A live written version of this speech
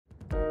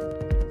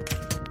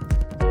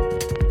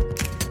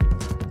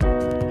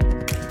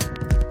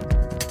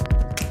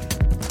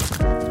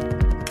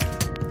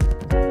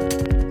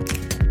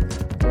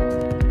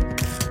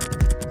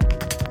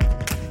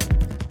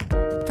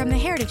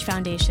Heritage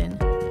Foundation.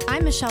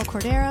 I'm Michelle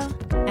Cordero,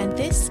 and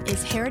this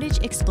is Heritage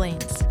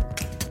Explains.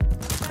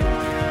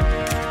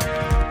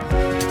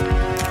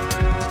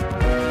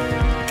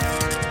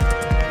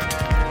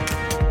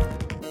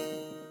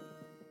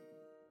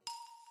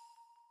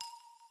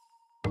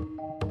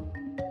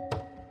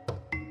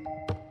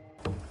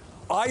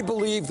 I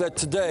believe that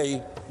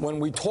today, when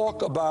we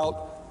talk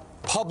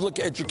about public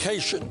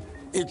education,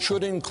 it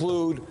should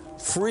include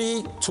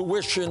free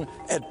tuition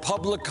at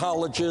public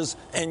colleges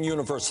and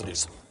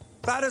universities.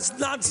 That is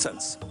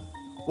nonsense.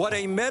 What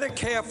a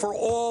Medicare for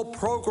All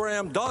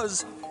program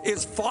does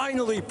is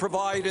finally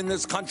provide in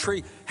this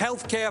country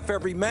health care for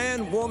every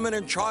man, woman,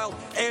 and child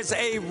as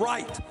a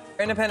right.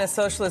 Independent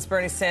socialist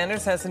Bernie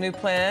Sanders has a new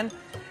plan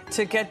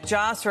to get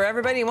jobs for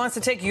everybody. He wants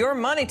to take your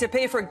money to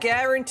pay for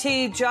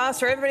guaranteed jobs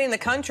for everybody in the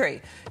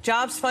country.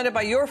 Jobs funded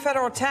by your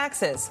federal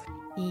taxes.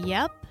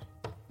 Yep,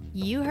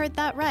 you heard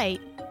that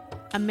right.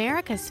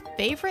 America's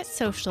favorite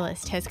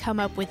socialist has come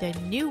up with a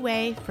new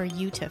way for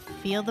you to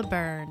feel the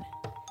burn.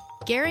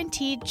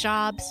 Guaranteed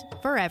jobs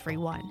for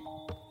everyone.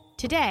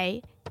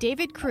 Today,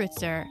 David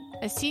Kreutzer,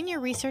 a senior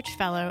research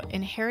fellow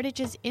in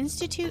Heritage's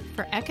Institute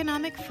for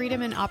Economic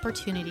Freedom and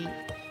Opportunity,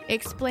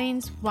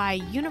 explains why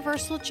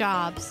universal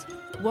jobs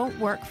won't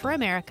work for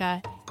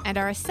America and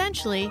are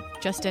essentially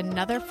just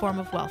another form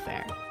of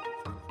welfare.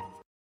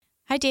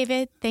 Hi,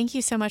 David. Thank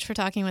you so much for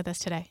talking with us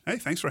today. Hey,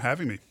 thanks for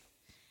having me.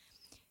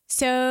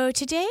 So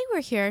today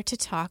we're here to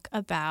talk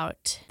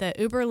about the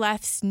Uber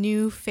left's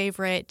new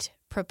favorite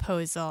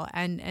proposal.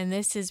 And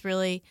this is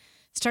really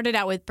started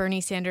out with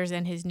Bernie Sanders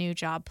and his new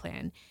job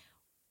plan.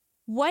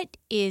 What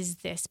is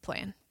this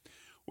plan?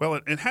 Well,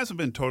 it hasn't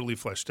been totally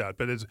fleshed out,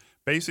 but it's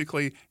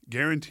basically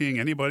guaranteeing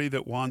anybody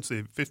that wants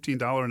a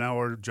 $15 an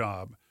hour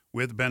job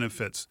with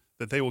benefits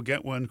that they will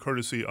get one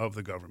courtesy of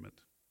the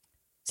government.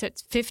 So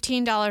it's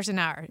 $15 an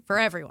hour for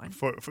everyone.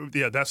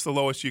 Yeah, that's the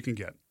lowest you can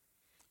get.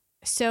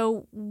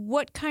 So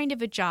what kind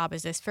of a job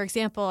is this? For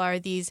example, are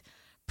these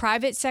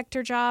private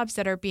sector jobs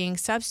that are being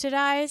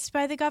subsidized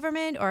by the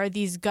government, or are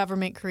these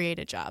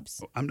government-created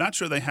jobs? I'm not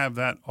sure they have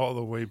that all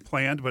the way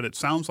planned, but it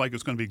sounds like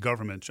it's going to be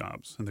government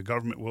jobs, and the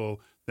government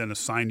will then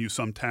assign you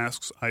some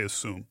tasks, I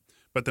assume.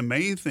 But the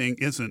main thing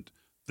isn't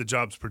the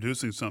jobs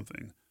producing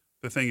something.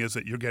 The thing is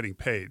that you're getting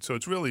paid. So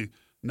it's really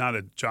not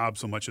a job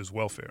so much as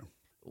welfare.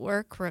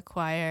 Work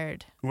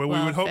required. Well,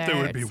 we would hope there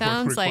would be work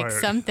required. Sounds like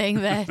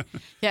something that,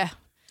 yeah.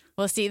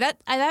 We'll see.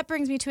 That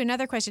brings me to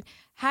another question.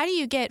 How do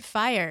you get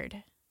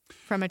fired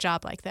from a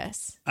job like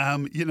this?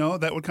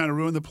 That would kind of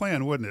ruin the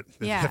plan, wouldn't it?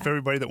 Yeah. If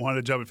everybody that wanted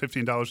a job at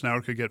 $15 an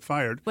hour could get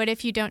fired. What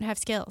if you don't have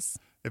skills?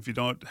 If you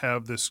don't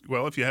have this,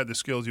 well, if you had the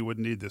skills, you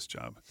wouldn't need this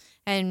job.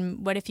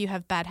 And what if you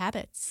have bad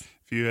habits?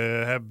 If you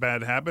have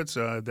bad habits,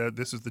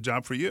 this is the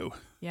job for you.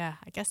 Yeah,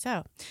 I guess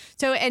so.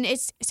 So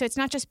it's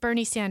not just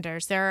Bernie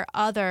Sanders. There are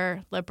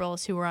other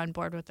liberals who are on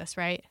board with this,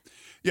 right?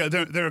 Yeah,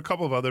 there are a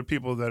couple of other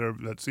people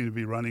that seem to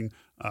be running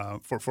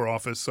for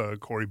office.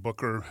 Cory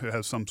Booker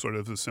has some sort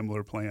of a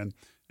similar plan,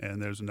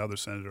 and there's another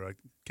senator I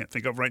can't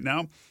think of right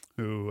now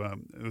who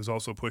is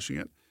also pushing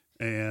it,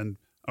 and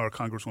our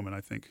congresswoman,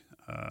 I think.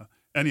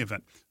 Any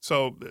event,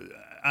 so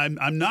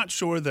I'm not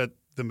sure that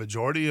the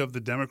majority of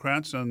the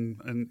Democrats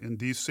in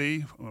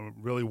D.C.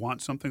 really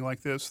want something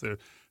like this.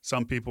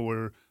 Some people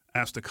were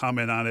asked to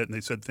comment on it, and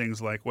they said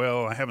things like,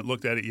 well, I haven't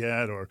looked at it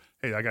yet, or,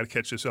 hey, I got to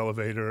catch this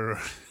elevator,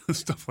 or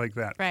stuff like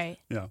that. Right.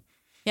 Yeah.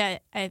 Yeah,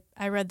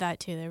 I read that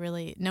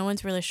too. No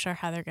one's really sure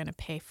how they're going to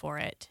pay for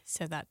it,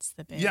 so that's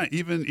the big. Yeah,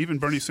 even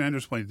Bernie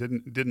Sanders'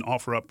 plan didn't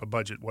offer up a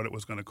budget, what it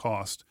was going to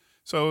cost.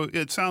 So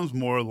it sounds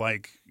more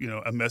like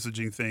a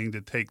messaging thing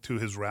to take to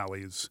his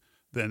rallies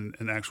than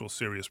an actual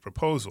serious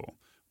proposal.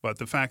 But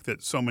the fact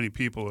that so many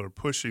people are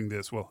pushing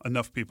this, well,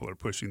 enough people are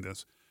pushing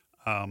this,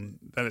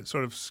 that it's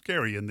sort of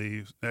scary in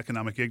the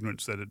economic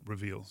ignorance that it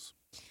reveals.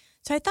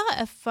 So I thought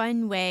a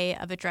fun way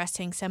of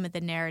addressing some of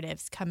the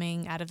narratives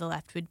coming out of the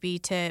left would be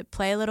to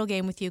play a little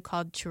game with you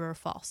called True or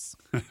False.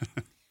 All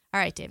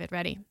right, David,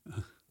 ready?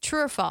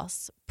 True or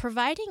false?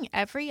 Providing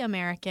every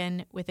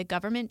American with a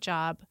government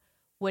job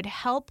would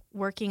help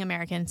working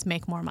Americans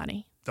make more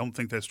money. Don't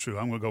think that's true.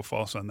 I'm going to go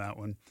false on that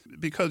one.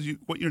 Because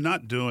what you're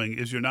not doing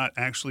is you're not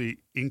actually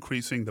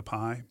increasing the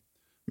pie.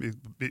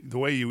 The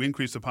way you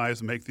increase the pie is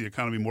to make the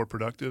economy more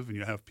productive, and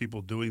you have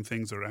people doing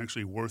things that are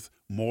actually worth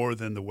more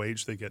than the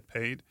wage they get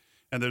paid.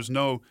 And there's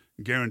no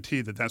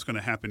guarantee that that's going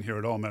to happen here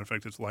at all. Matter of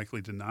fact, it's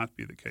likely to not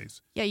be the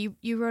case. Yeah,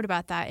 you wrote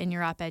about that in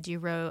your op-ed. You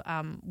wrote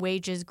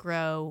wages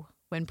grow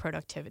when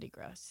productivity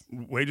grows.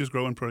 Wages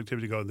grow when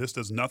productivity grows. This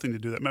does nothing to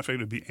do that. Matter of fact, it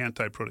would be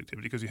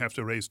anti-productivity because you have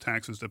to raise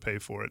taxes to pay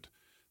for it.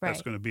 Right.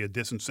 That's going to be a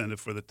disincentive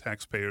for the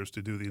taxpayers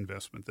to do the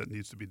investment that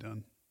needs to be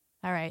done.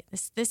 All right.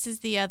 This is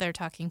the other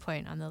talking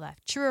point on the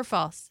left. True or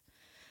false?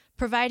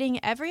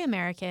 Providing every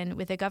American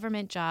with a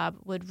government job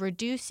would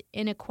reduce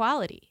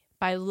inequality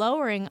by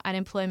lowering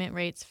unemployment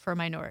rates for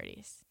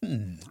minorities.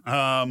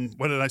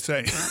 What did I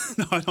say?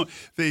 No, I don't.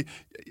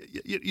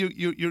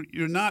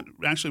 You're not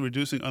actually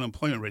reducing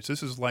unemployment rates.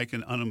 This is like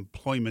an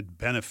unemployment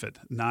benefit,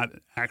 not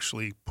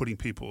actually putting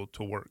people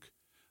to work.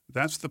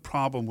 That's the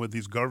problem with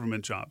these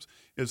government jobs,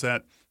 is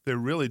that they're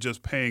really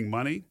just paying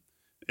money,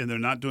 and they're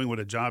not doing what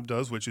a job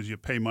does, which is you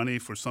pay money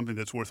for something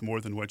that's worth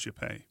more than what you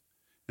pay.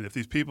 And if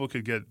these people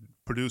could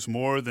produce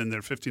more than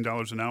their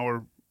 $15 an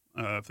hour,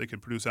 if they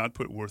could produce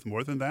output worth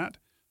more than that,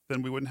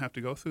 then we wouldn't have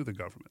to go through the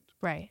government.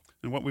 Right.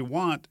 And what we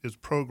want is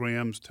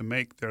programs to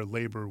make their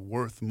labor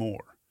worth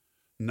more,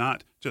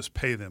 not just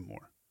pay them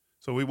more.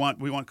 So we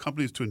want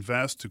companies to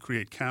invest, to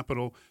create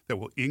capital that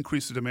will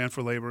increase the demand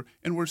for labor,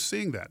 and we're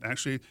seeing that.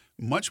 Actually,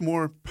 much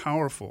more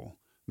powerful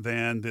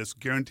than this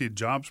guaranteed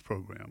jobs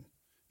program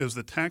is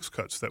the tax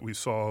cuts that we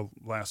saw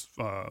last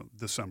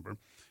December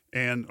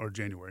or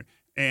January,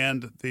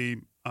 and the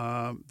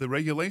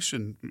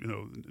regulation,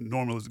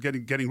 normal is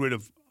getting rid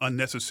of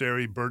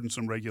unnecessary,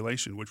 burdensome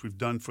regulation, which we've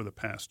done for the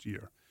past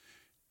year.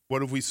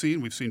 What have we seen?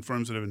 We've seen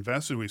firms that have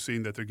invested. We've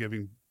seen that they're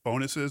giving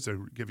bonuses, they're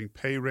giving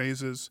pay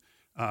raises.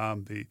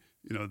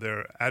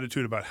 Their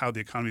attitude about how the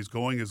economy is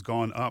going has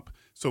gone up.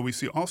 So we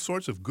see all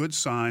sorts of good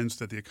signs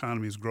that the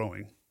economy is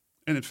growing.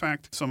 And in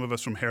fact, some of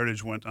us from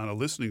Heritage went on a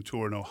listening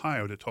tour in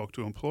Ohio to talk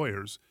to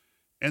employers.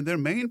 And their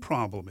main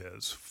problem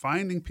is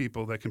finding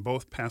people that can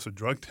both pass a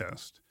drug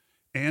test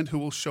and who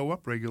will show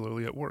up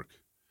regularly at work.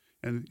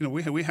 And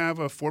we have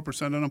a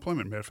 4%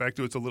 unemployment. Matter of fact,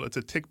 it's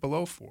a tick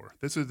below 4.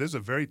 This is a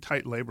very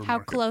tight labor market. How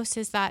close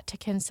is that to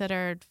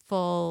considered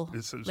full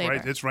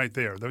labor? It's right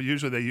there.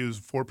 Usually they use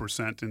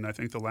 4%, and I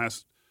think the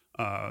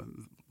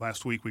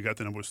last week we got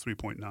the number was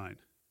 3.9.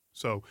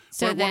 So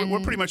we're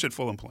pretty much at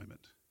full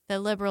employment. The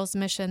Liberals'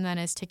 mission then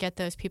is to get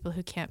those people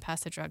who can't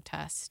pass a drug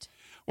test.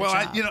 Well,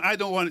 I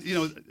don't want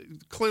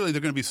clearly there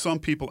are going to be some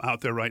people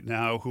out there right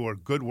now who are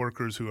good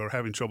workers who are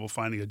having trouble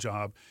finding a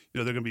job.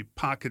 There are going to be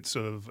pockets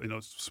of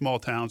small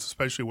towns,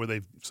 especially where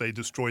they've say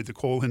destroyed the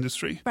coal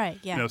industry, right?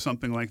 Yeah,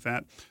 something like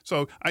that.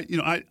 So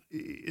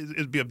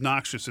it'd be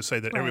obnoxious to say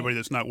that everybody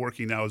that's not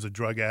working now is a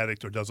drug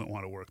addict or doesn't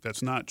want to work.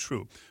 That's not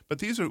true.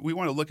 But we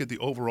want to look at the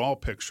overall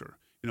picture.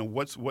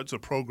 What's a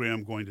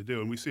program going to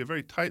do? And we see a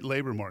very tight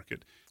labor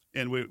market.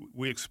 And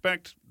we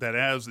expect that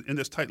as in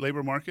this tight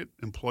labor market,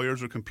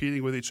 employers are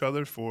competing with each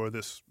other for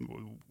this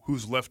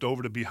who's left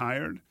over to be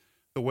hired,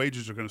 the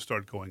wages are going to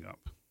start going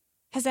up.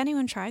 Has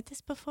anyone tried this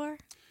before?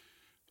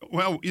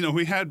 Well,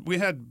 we had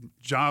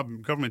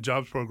government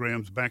jobs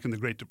programs back in the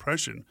Great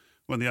Depression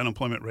when the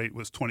unemployment rate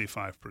was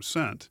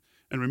 25%.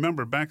 And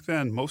remember, back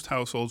then, most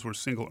households were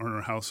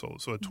single-earner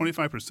households. So a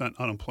 25%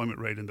 unemployment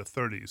rate in the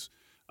 30s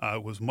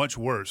was much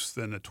worse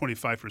than a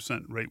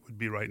 25% rate would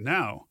be right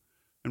now.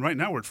 And right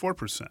now we're at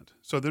 4%.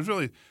 So there's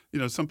really,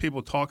 some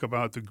people talk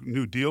about the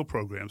New Deal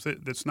programs.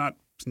 It's not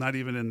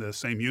even in the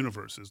same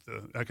universe as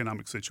the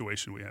economic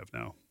situation we have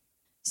now.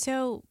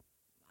 So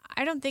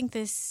I don't think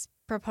this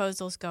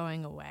proposal's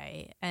going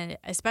away, and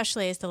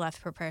especially as the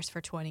left prepares for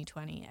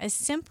 2020. As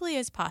simply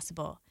as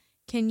possible,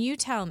 can you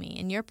tell me,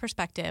 in your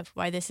perspective,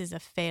 why this is a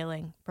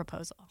failing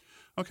proposal?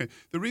 Okay.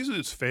 The reason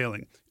it's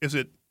failing is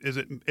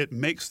it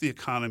makes the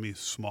economy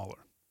smaller.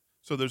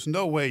 So there's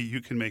no way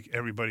you can make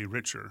everybody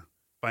richer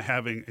by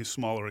having a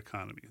smaller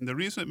economy. And the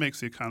reason it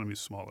makes the economy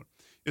smaller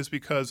is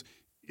because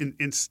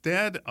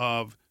instead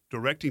of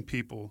directing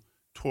people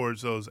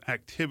towards those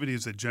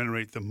activities that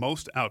generate the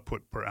most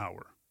output per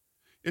hour,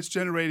 it's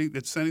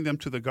sending them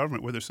to the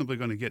government where they're simply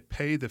going to get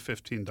paid the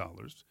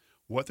 $15.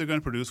 What they're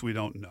going to produce, we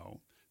don't know.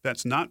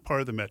 That's not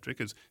part of the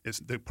metric.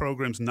 The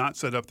program's not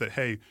set up that,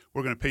 hey,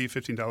 we're going to pay you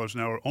 $15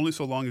 an hour only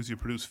so long as you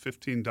produce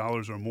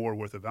 $15 or more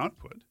worth of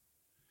output,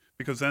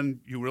 because then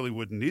you really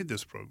wouldn't need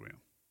this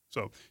program.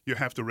 So you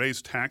have to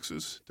raise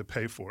taxes to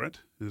pay for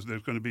it. There's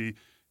going to be,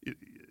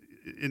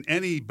 in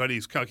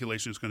anybody's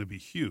calculation, it's going to be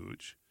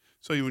huge.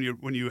 So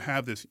when you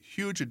have this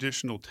huge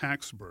additional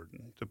tax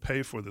burden to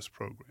pay for this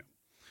program,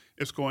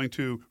 it's going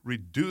to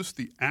reduce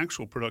the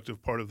actual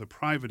productive part of the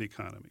private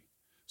economy.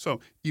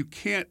 So you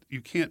can't.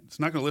 It's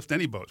not going to lift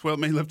any boats. Well, it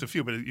may lift a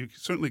few, but you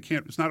certainly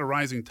can't. It's not a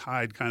rising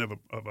tide kind of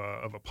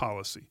a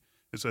policy.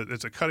 It's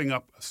a cutting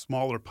up a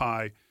smaller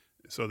pie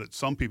so that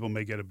some people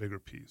may get a bigger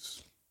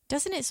piece.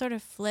 Doesn't it sort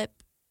of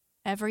flip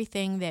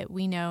everything that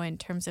we know in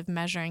terms of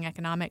measuring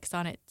economics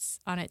on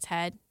its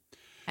head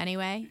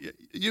anyway?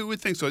 You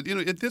would think so.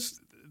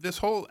 This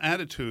whole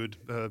attitude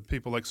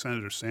people like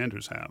Senator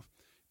Sanders have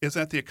is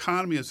that the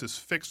economy is this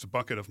fixed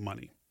bucket of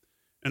money,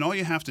 and all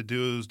you have to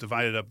do is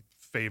divide it up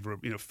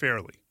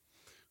fairly.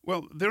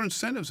 Well, there are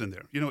incentives in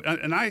there,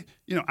 and I'm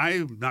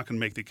not going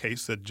to make the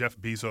case that Jeff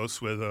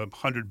Bezos with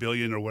 $100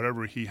 billion or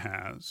whatever he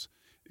has,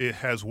 it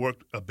has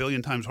worked $1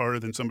 billion times harder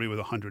than somebody with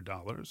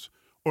 $100.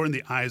 Or in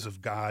the eyes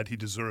of God, he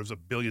deserves $1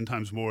 billion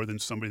times more than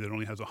somebody that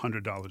only has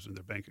 $100 in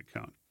their bank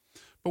account.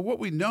 But what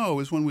we know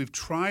is when we've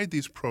tried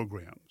these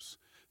programs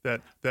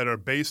that are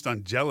based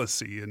on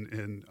jealousy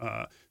and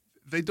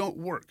they don't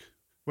work.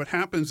 What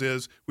happens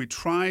is we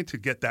try to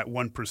get that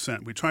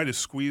 1%. We try to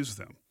squeeze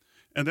them.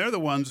 And they're the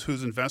ones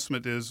whose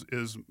investment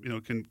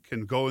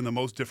can go in the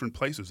most different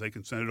places. They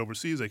can send it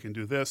overseas. They can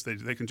do this.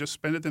 They can just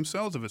spend it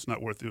themselves if it's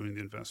not worth doing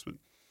the investment.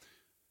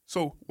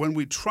 So when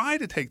we try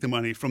to take the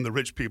money from the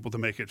rich people to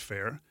make it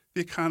fair,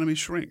 the economy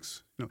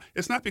shrinks.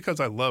 It's not because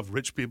I love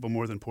rich people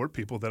more than poor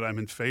people that I'm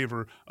in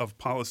favor of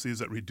policies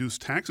that reduce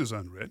taxes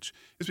on rich.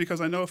 It's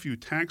because I know if you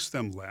tax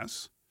them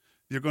less,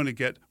 you're going to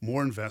get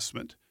more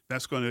investment.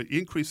 That's going to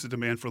increase the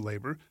demand for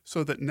labor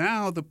so that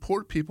now the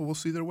poor people will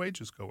see their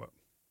wages go up.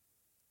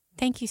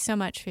 Thank you so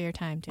much for your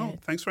time,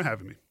 David. Thanks for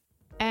having me.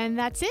 And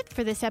that's it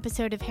for this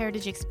episode of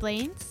Heritage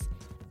Explains.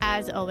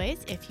 As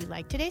always, if you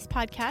like today's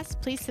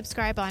podcast, please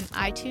subscribe on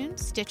iTunes,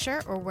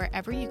 Stitcher, or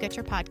wherever you get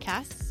your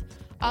podcasts.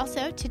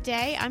 Also,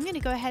 today, I'm going to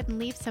go ahead and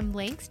leave some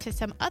links to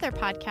some other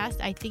podcasts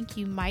I think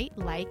you might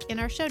like in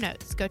our show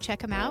notes. Go check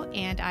them out,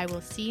 and I will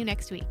see you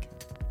next week.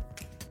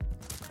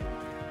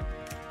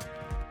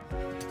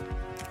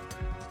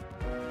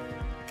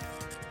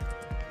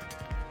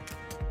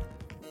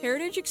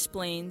 Heritage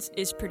Explains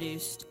is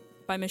produced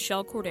by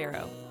Michelle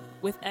Cordero,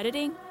 with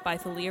editing by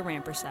Thalia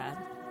Rampersad.